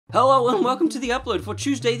Hello and welcome to the upload for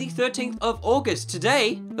Tuesday the 13th of August.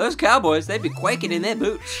 Today, those Cowboys, they'd be quaking in their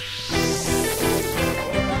boots.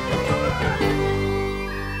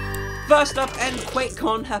 First up, and Quake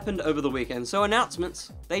Con happened over the weekend, so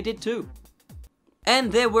announcements, they did too.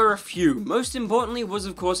 And there were a few. Most importantly was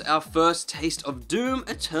of course our first taste of Doom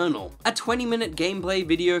Eternal. A 20-minute gameplay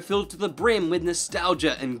video filled to the brim with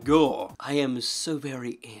nostalgia and gore. I am so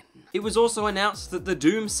very in. It was also announced that the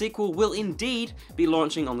Doom sequel will indeed be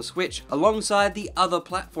launching on the Switch alongside the other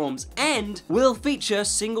platforms and will feature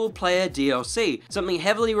single-player DLC, something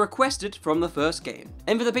heavily requested from the first game.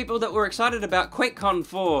 And for the people that were excited about QuakeCon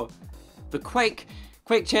for the Quake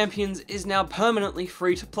Champions is now permanently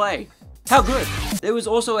free to play. How good! There was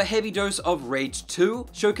also a heavy dose of Rage 2,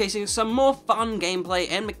 showcasing some more fun gameplay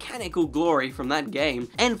and mechanical glory from that game,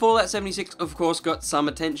 and Fallout 76 of course got some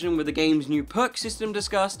attention with the game's new perk system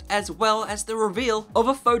discussed, as well as the reveal of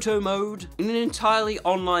a photo mode in an entirely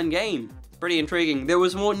online game. Pretty intriguing. There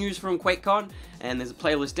was more news from QuakeCon, and there's a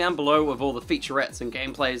playlist down below of all the featurettes and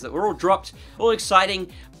gameplays that were all dropped, all exciting,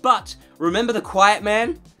 but remember the Quiet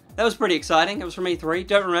Man? That was pretty exciting. It was from E3.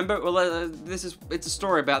 Don't remember? Well, it's a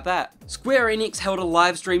story about that. Square Enix held a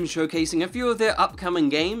live stream showcasing a few of their upcoming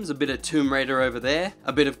games, a bit of Tomb Raider over there,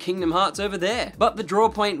 a bit of Kingdom Hearts over there. But the draw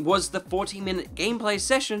point was the 40-minute gameplay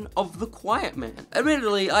session of The Quiet Man.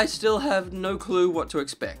 Admittedly, I still have no clue what to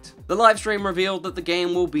expect. The live stream revealed that the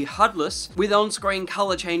game will be HUD-less, with on-screen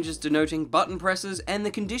color changes denoting button presses and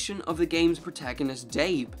the condition of the game's protagonist,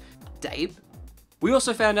 Dave. We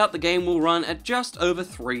also found out the game will run at just over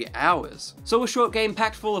 3 hours. So a short game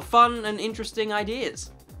packed full of fun and interesting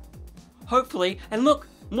ideas. Hopefully, and look,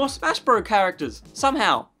 more Smash Bros characters,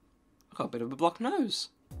 somehow. I got a bit of a blocked nose.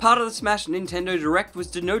 Part of the Smash Nintendo Direct was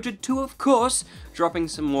denoted to, of course, dropping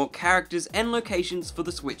some more characters and locations for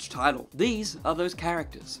the Switch title. These are those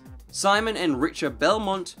characters. Simon and Richard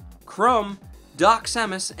Belmont, Chrom, Dark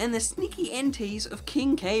Samus, and the sneaky NTs of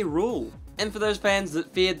King K. Rool. And for those fans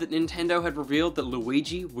that feared that Nintendo had revealed that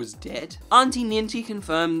Luigi was dead, Auntie Ninty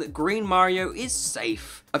confirmed that Green Mario is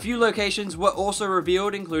safe. A few locations were also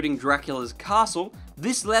revealed, including Dracula's castle.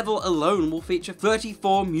 This level alone will feature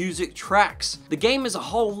 34 music tracks. The game as a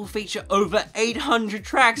whole will feature over 800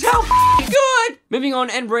 tracks. How good! Moving on,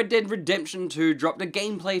 and Red Dead Redemption 2 dropped a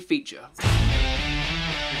gameplay feature.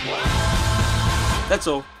 That's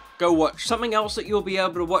all. Go watch. Something else that you'll be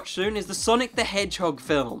able to watch soon is the Sonic the Hedgehog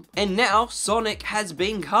film. And now, Sonic has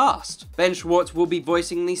been cast. Ben Schwartz will be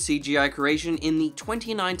voicing the CGI creation in the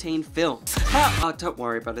 2019 film. Don't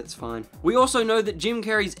worry about it, it's fine. We also know that Jim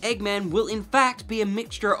Carrey's Eggman will in fact be a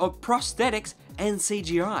mixture of prosthetics and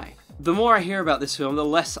CGI. The more I hear about this film, the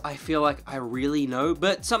less I feel like I really know,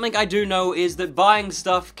 but something I do know is that buying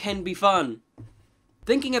stuff can be fun.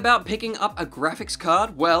 Thinking about picking up a graphics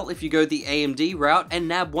card? Well, if you go the AMD route and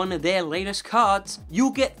nab one of their latest cards, you'll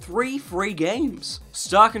get 3 free games.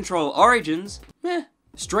 Star Control Origins? Meh.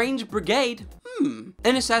 Strange Brigade?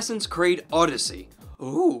 And Assassin's Creed Odyssey?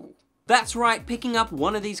 Ooh. That's right, picking up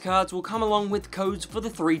one of these cards will come along with codes for the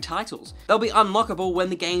 3 titles. They'll be unlockable when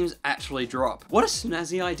the games actually drop. What a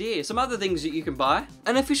snazzy idea. Some other things that you can buy.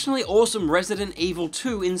 An officially awesome Resident Evil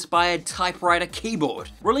 2 inspired typewriter keyboard,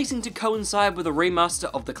 releasing to coincide with a remaster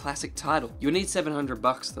of the classic title. You'll need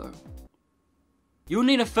 $700 though. You'll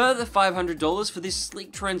need a further $500 for this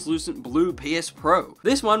sleek translucent blue PS Pro.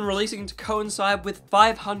 This one releasing to coincide with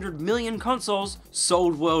 500 million consoles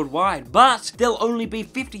sold worldwide, but there'll only be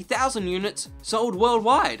 50,000 units sold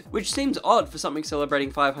worldwide, which seems odd for something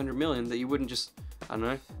celebrating 500 million that you wouldn't just, I don't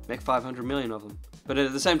know, make 500 million of them. But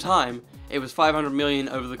at the same time, it was 500 million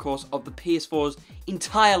over the course of the PS4's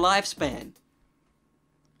entire lifespan.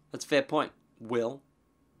 That's a fair point, Will.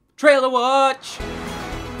 Trailer watch!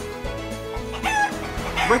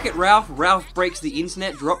 Wreck-It Ralph, Ralph Breaks the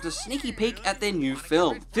Internet dropped a sneaky peek at their new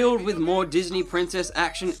film, filled with more Disney princess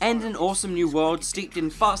action and an awesome new world steeped in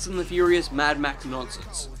Fast and the Furious Mad Max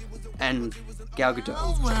nonsense. And Gal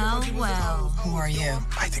Gadot. Well. Who are you?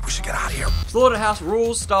 I think we should get out of here. Slaughterhouse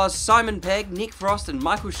Rules stars Simon Pegg, Nick Frost, and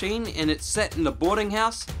Michael Sheen, and it's set in a boarding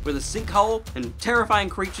house with a sinkhole and terrifying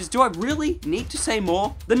creatures. Do I really need to say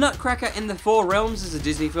more? The Nutcracker in the Four Realms is a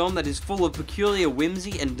Disney film that is full of peculiar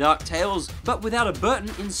whimsy and dark tales, but without a Burton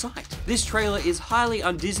in sight. This trailer is highly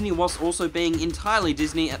un-Disney whilst also being entirely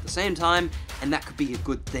Disney at the same time, and that could be a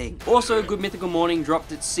good thing. Also, Good Mythical Morning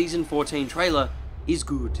dropped its season 14 trailer. Is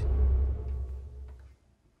good.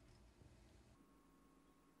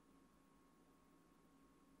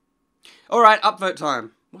 Alright, upvote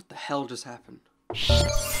time. What the hell just happened?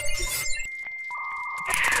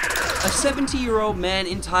 A 70-year-old man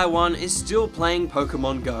in Taiwan is still playing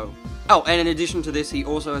Pokemon Go. Oh, and in addition to this, he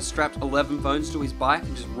also has strapped 11 phones to his bike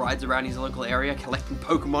and just rides around his local area collecting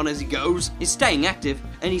Pokemon as he goes. He's staying active,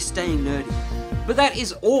 and he's staying nerdy. But that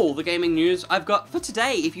is all the gaming news I've got for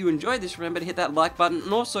today. If you enjoyed this, remember to hit that like button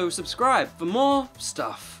and also subscribe for more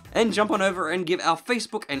stuff. And jump on over and give our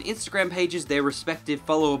Facebook and Instagram pages their respective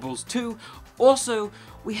followables too. Also,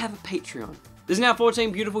 we have a Patreon. There's now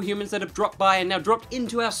 14 beautiful humans that have dropped by and now dropped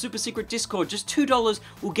into our super secret Discord. Just $2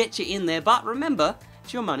 will get you in there, but remember,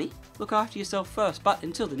 it's your money. Look after yourself first. But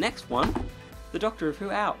until the next one, the Doctor of Who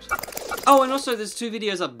out. Oh, and also there's 2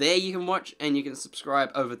 videos up there you can watch, and you can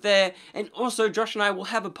subscribe over there. And also, Josh and I will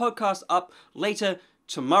have a podcast up later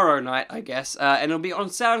tomorrow night, I guess, and it'll be on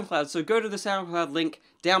SoundCloud, so go to the SoundCloud link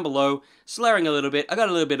down below. Slurring a little bit. I got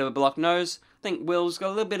a little bit of a blocked nose. I think Will's got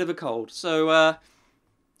a little bit of a cold. So,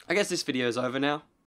 I guess this video's over now.